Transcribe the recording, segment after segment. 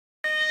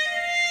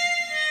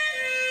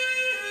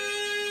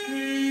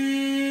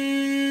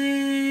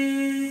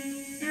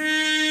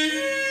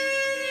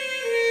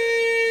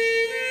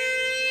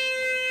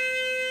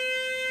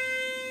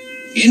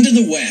Into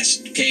the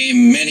West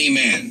came many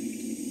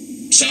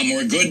men. Some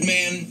were good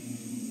men,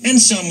 and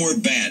some were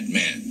bad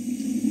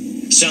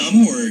men.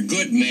 Some were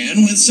good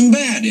men with some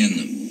bad in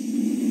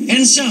them,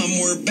 and some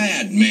were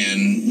bad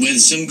men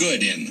with some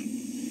good in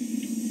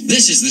them.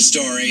 This is the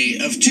story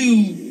of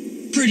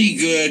two pretty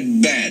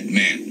good bad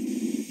men.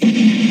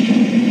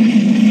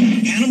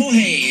 Hannibal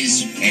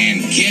Hayes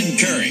and Kid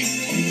Curry.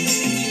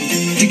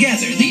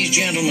 Together, these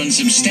gentlemen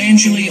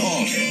substantially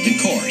altered the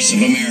course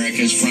of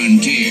America's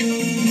frontier.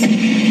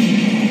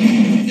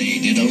 They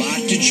did a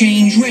lot to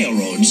change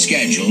railroad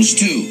schedules,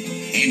 too.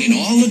 And in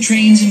all the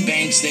trains and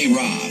banks they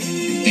robbed,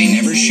 they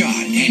never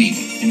shot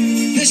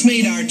anyone. This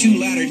made our two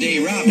latter-day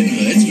Robin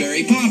Hoods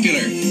very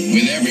popular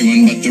with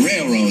everyone but the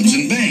railroads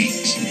and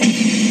banks.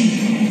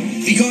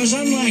 Because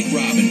unlike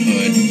Robin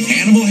Hood,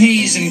 Hannibal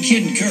Hayes and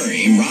Kid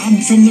Curry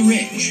robbed from the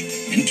rich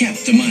and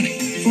kept the money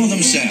for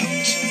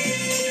themselves.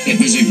 It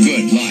was a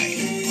good life.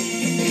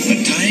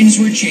 But times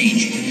were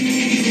changing.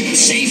 The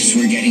safes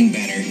were getting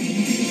better.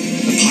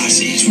 The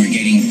posses were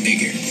getting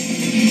bigger.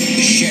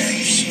 The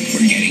sheriffs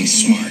were getting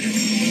smarter.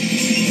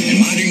 And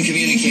modern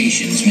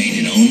communications made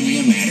it only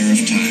a matter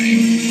of time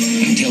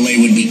until they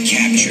would be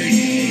captured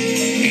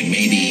and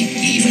maybe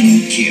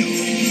even killed.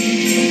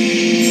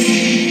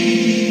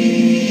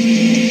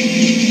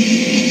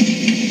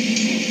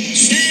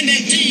 Stand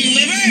it to you,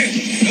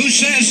 liver! Who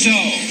says so?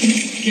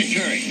 Kid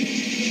Curry.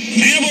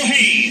 Hannibal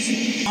Hayes!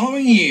 The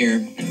following year,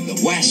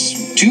 the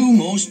West's two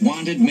most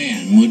wanted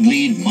men would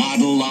lead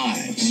model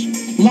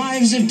lives.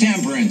 Lives of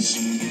temperance,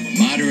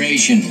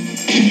 moderation,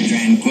 and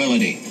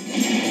tranquility.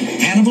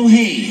 Hannibal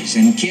Hayes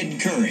and Kid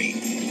Curry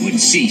would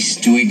cease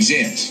to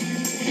exist.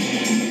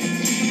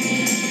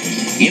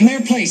 In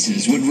their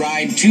places would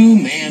ride two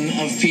men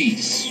of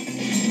peace,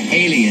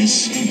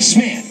 Alias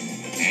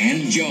Smith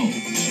and Jones.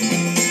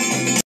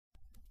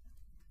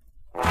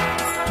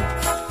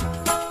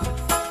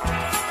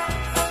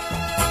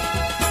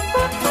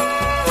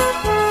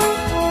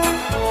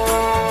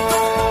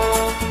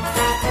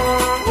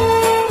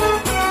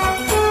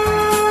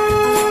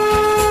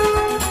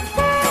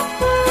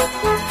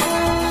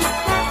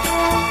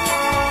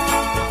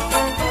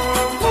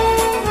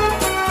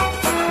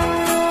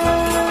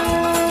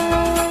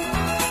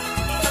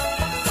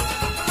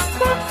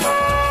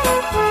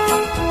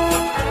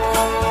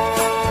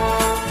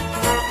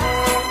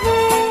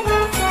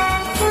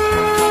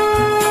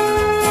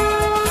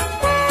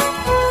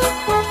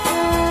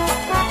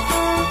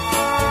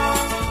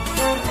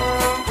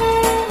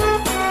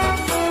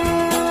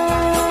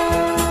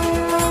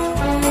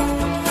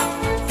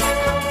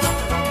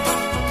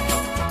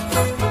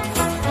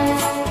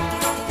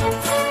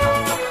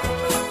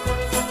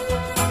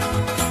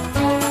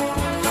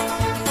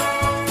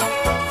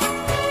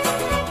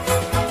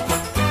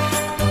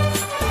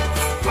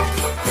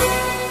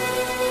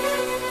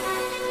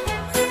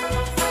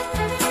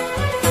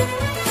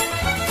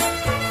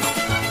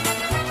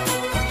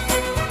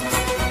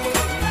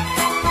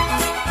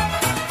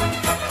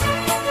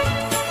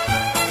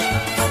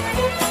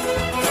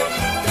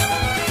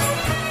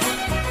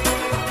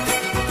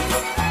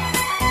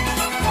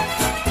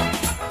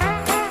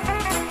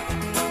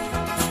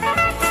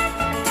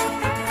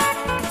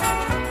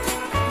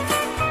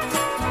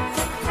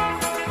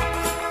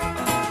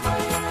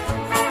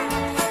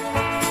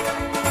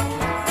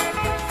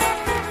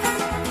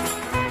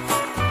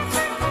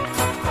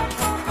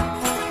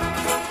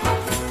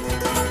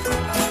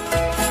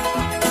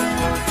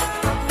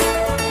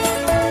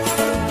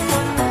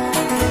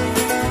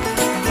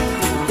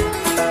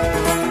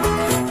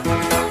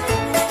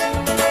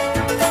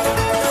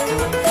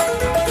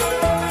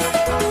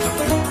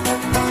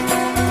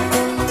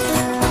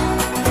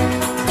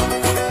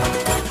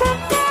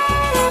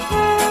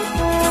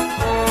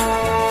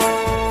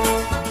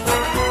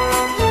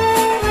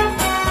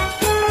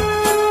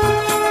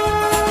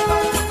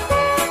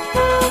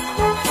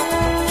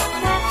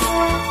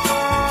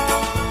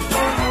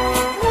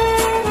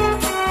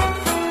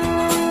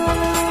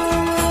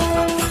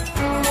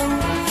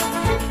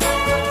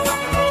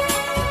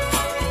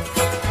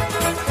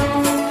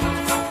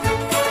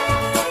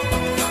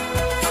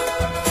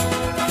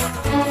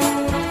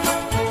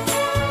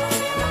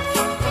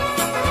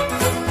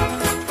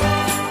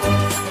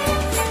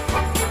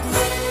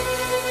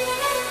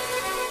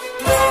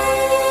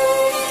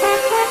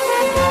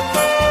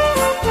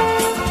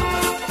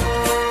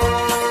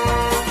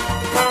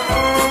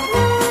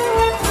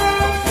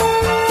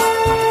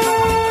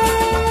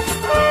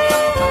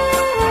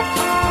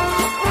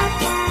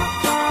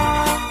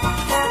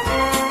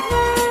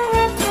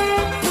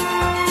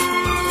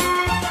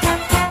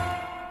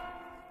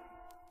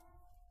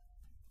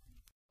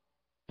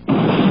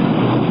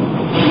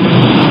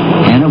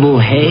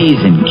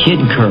 Hayes and Kid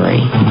Curry,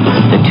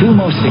 the two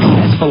most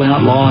successful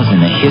outlaws in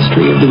the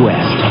history of the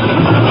West.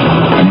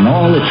 And in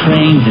all the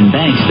trains and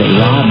banks they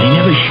robbed, they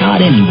never shot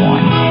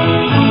anyone.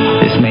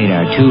 This made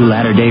our two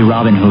latter-day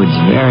Robin Hoods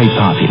very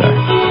popular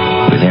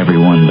with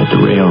everyone but the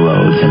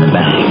railroads and the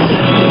banks.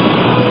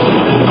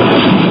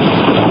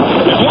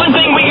 There's one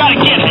thing we gotta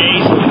get,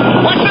 Hayes.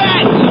 What's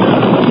that?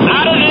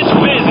 Out of this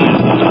business.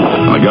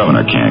 The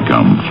governor can't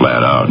come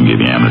flat out and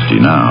give you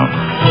amnesty now.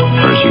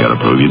 First, you gotta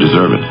prove you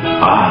deserve it.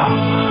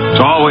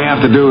 So all we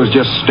have to do is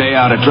just stay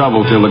out of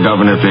trouble till the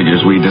governor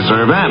figures we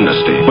deserve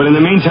amnesty. But in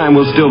the meantime,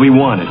 we'll still be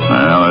wanted.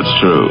 Well, that's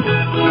true.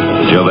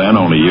 Till then,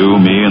 only you,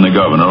 me, and the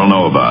governor will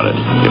know about it.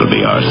 It'll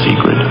be our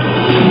secret.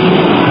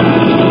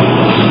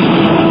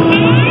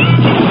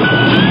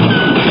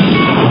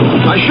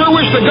 I sure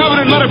wish the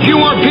governor would let a few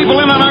more people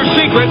in on our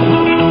secret.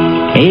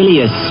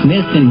 Alias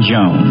Smith and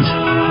Jones,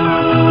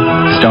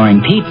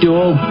 starring Pete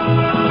Duel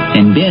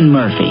and Ben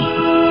Murphy.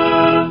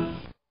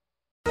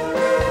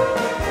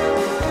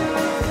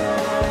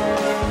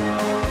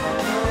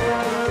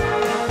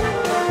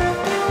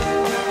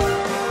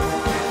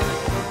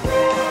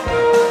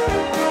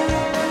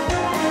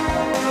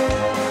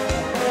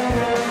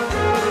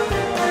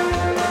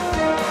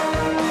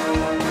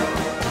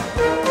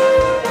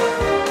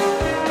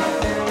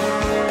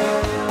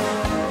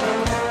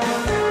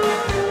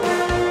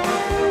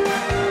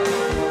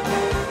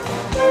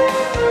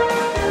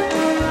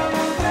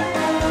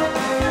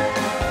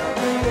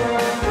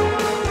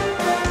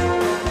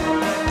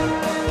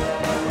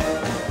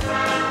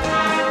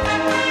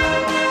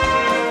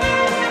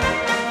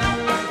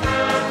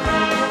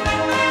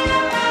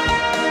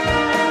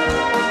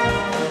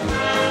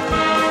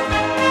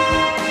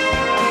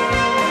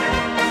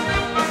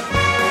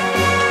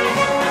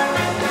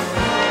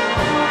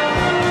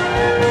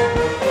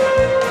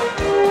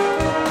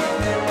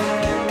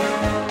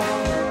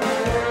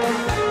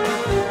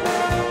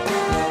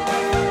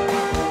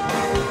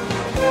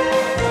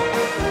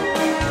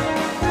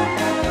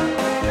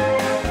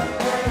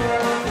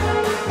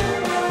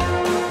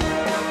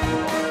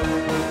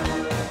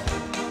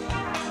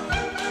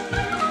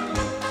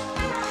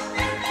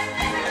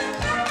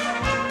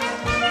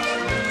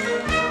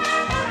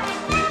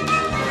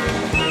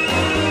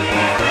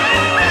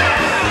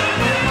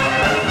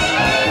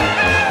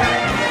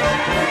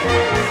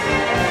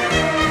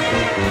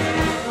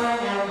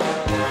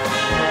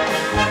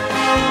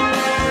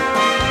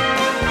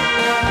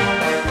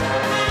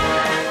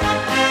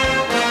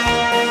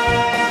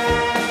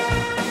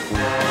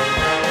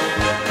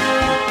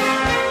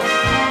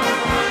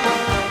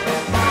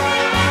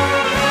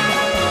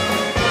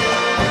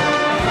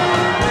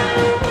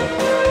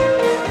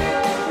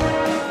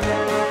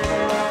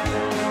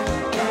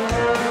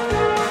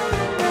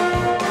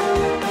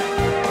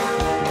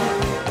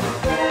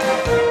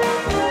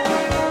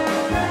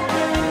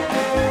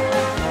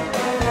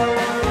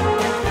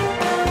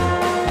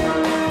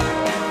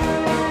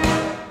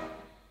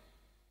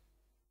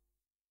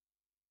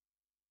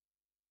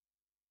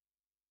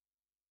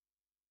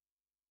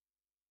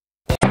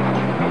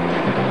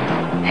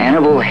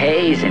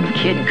 Hayes and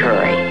Kid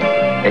Curry,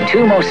 the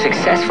two most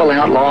successful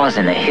outlaws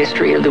in the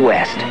history of the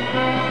West.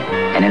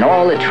 And in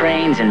all the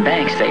trains and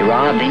banks they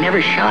robbed, they never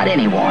shot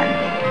anyone.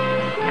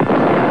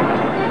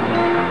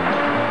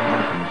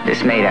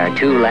 This made our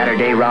two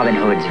latter-day Robin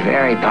Hoods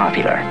very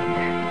popular,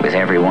 with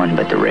everyone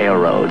but the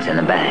railroads and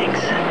the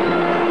banks.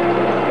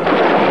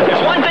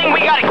 There's one thing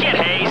we gotta get,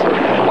 Hayes.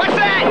 What's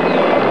that?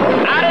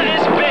 Out of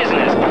this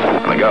business.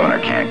 The governor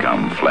can't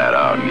come flat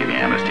out and give you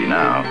amnesty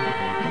now.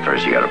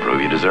 First, you gotta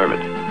prove you deserve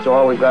it. So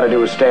all we've got to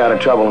do is stay out of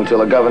trouble until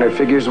the governor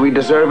figures we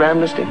deserve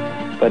amnesty.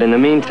 But in the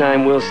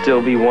meantime, we'll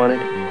still be wanted.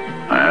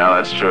 Well,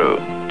 that's true.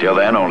 Till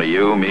then, only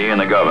you, me,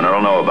 and the governor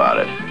will know about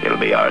it. It'll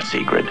be our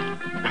secret.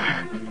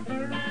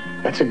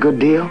 That's a good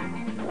deal.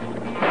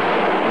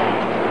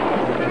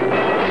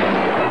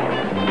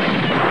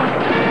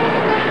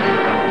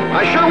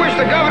 I sure wish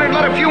the governor would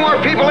let a few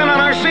more people in on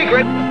our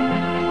secret.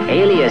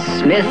 Alias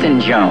Smith and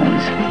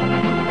Jones,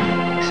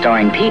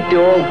 starring Pete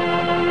Duel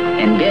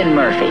and Ben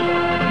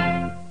Murphy.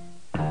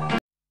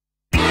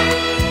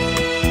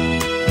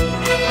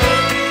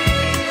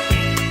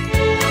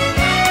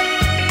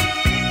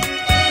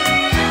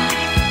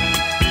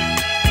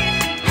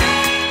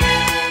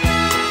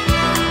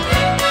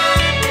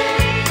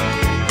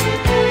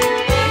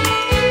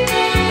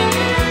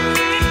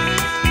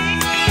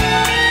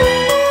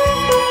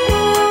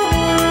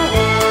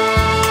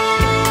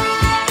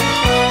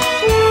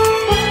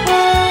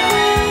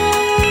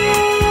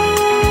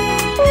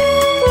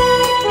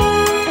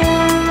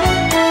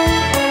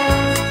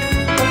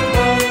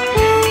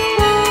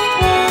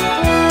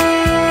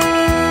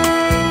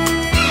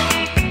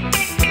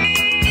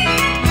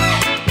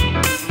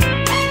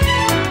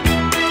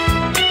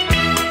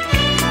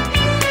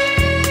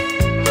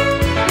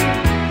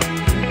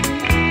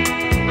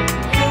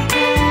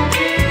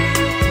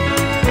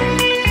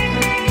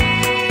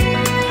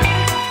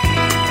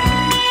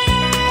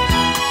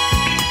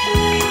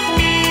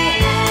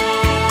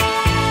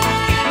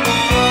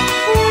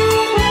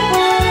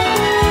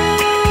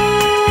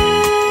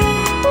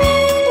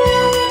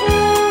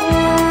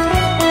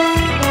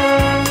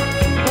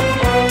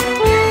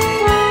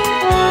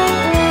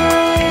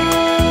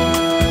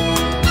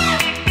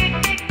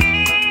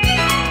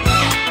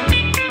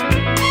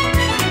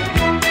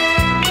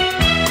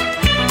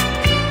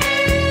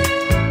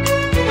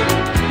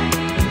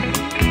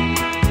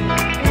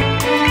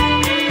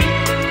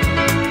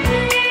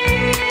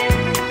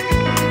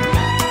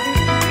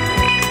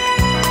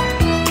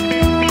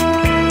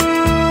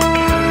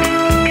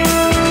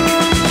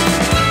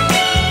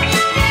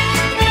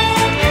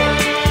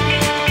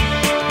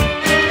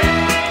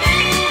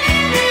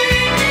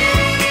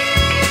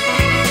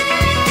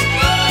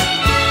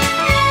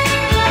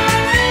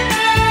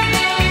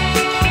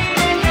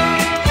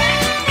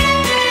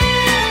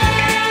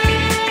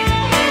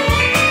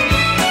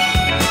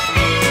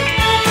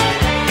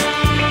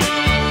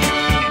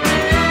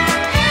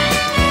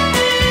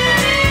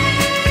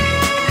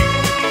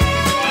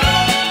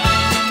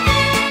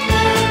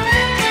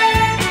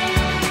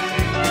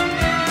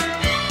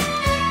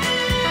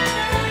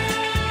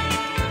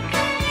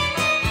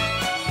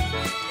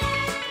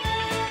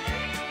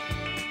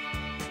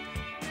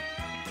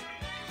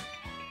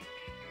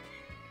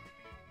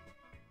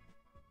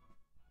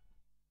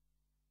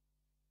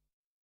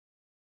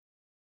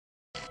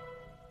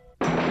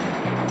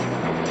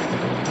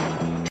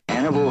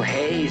 Hannibal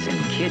Hayes and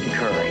Kid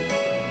Curry,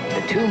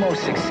 the two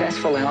most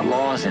successful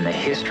outlaws in the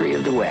history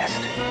of the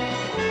West.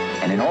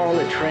 And in all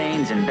the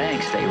trains and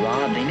banks they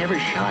robbed, they never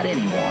shot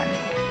anyone.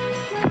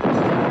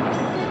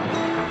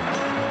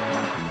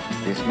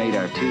 This made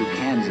our two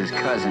Kansas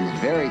cousins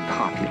very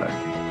popular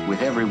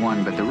with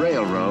everyone but the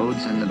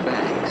railroads and the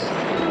banks.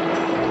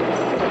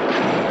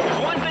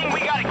 There's one thing we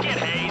gotta get,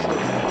 Hayes.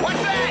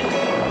 What's that?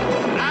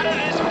 Out of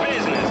this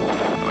business.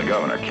 The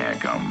governor can't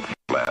come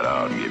flat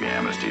out and give you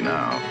amnesty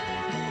now.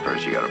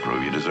 First, you gotta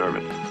prove you deserve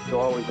it. So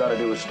all we've got to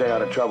do is stay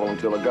out of trouble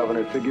until the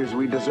governor figures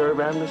we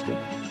deserve amnesty.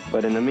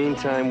 But in the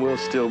meantime, we'll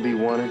still be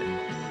wanted.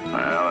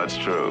 Well, that's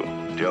true.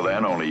 Till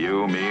then, only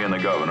you, me, and the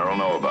governor will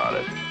know about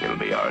it. It'll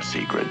be our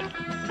secret.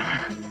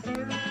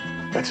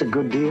 That's a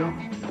good deal.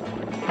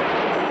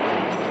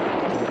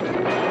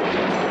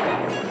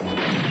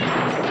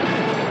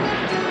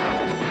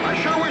 I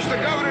sure wish the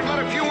governor'd let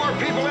a few more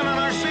people in on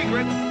our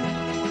secret.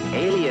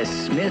 Alias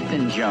Smith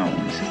and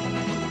Jones,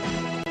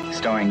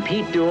 starring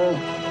Pete Duel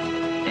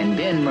and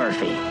Ben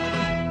Murphy.